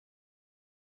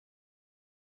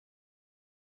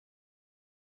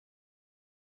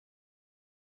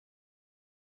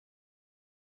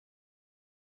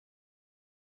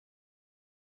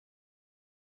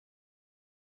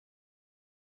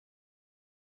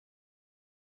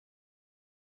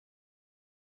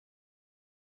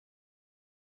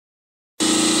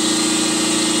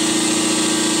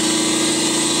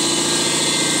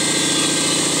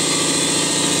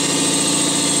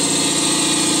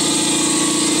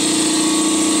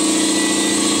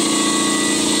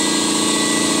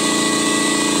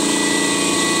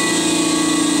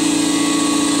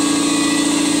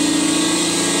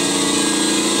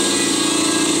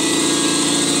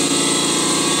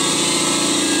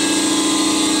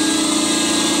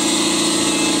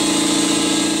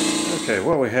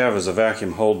we have is a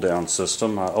vacuum hold down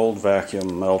system. My old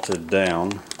vacuum melted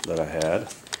down that I had,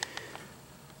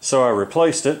 so I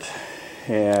replaced it,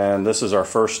 and this is our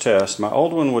first test. My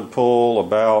old one would pull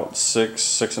about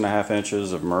 6.5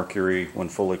 inches of mercury when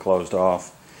fully closed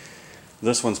off.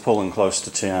 This one's pulling close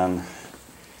to 10.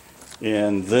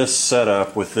 In this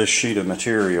setup with this sheet of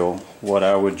material, what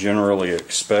I would generally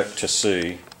expect to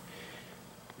see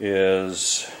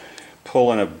is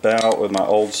pulling about, with my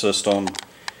old system,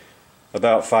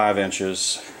 about 5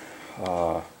 inches,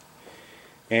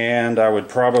 and I would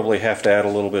probably have to add a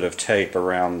little bit of tape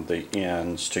around the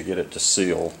ends to get it to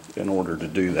seal in order to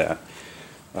do that.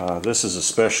 This is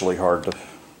especially hard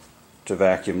to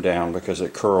vacuum down because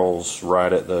it curls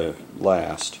right at the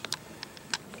last.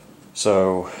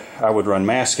 So I would run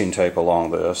masking tape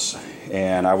along this,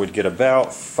 and I would get about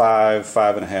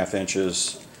 5.5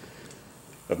 inches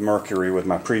of mercury with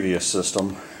my previous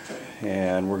system,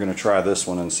 and we're going to try this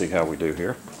one and see how we do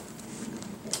here.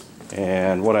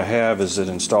 And what I have is it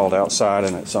installed outside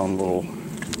in its own little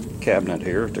cabinet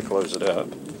here to close it up.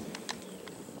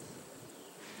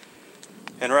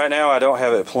 And right now I don't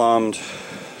have it plumbed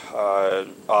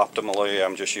optimally.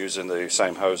 I'm just using the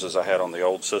same hoses I had on the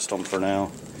old system for now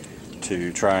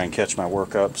to try and catch my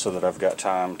work up so that I've got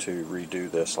time to redo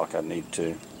this like I need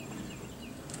to.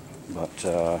 But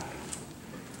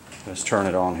let's turn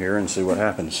it on here and see what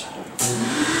happens.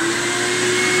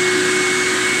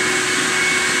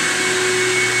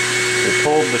 It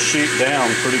pulled the sheet down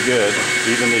pretty good.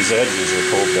 Even these edges are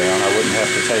pulled down. I wouldn't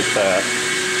have to tape that.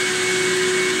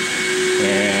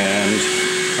 And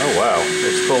oh wow,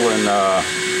 it's pulling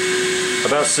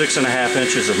about 6.5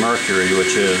 inches of mercury,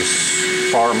 which is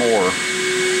far more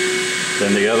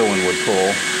than the other one would pull,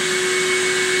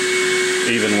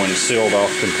 even when sealed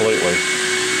off completely.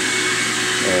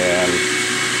 And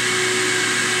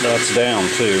that's down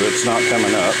too, it's not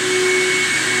coming up.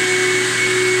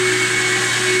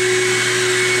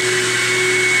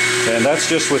 And that's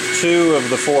just with 2 of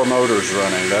the 4 motors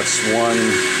running. That's one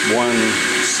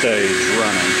stage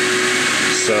running.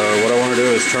 So what I want to do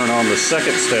is turn on the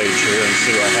second stage here and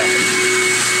see what happens.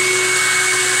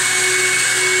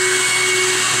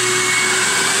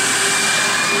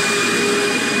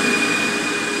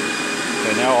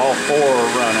 Okay, now all 4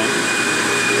 are running.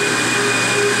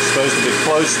 Supposed to be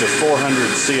close to 400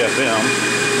 CFM.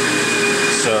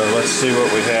 So let's see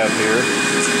what we have here.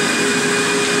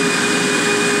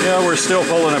 Yeah, we're still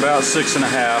pulling about 6.5,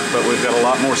 but we've got a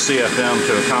lot more CFM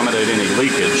to accommodate any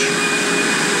leakage.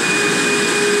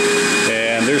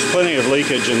 And there's plenty of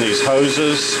leakage in these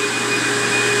hoses.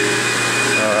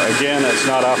 Again, it's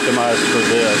not optimized for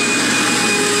this.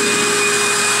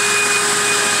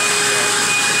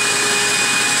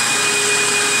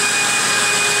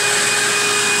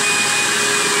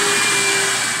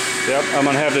 Yep, I'm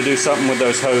going to have to do something with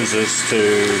those hoses to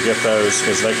get those,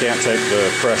 because they can't take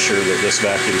the pressure that this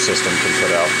vacuum system can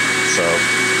put out. So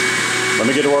let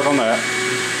me get to work on that.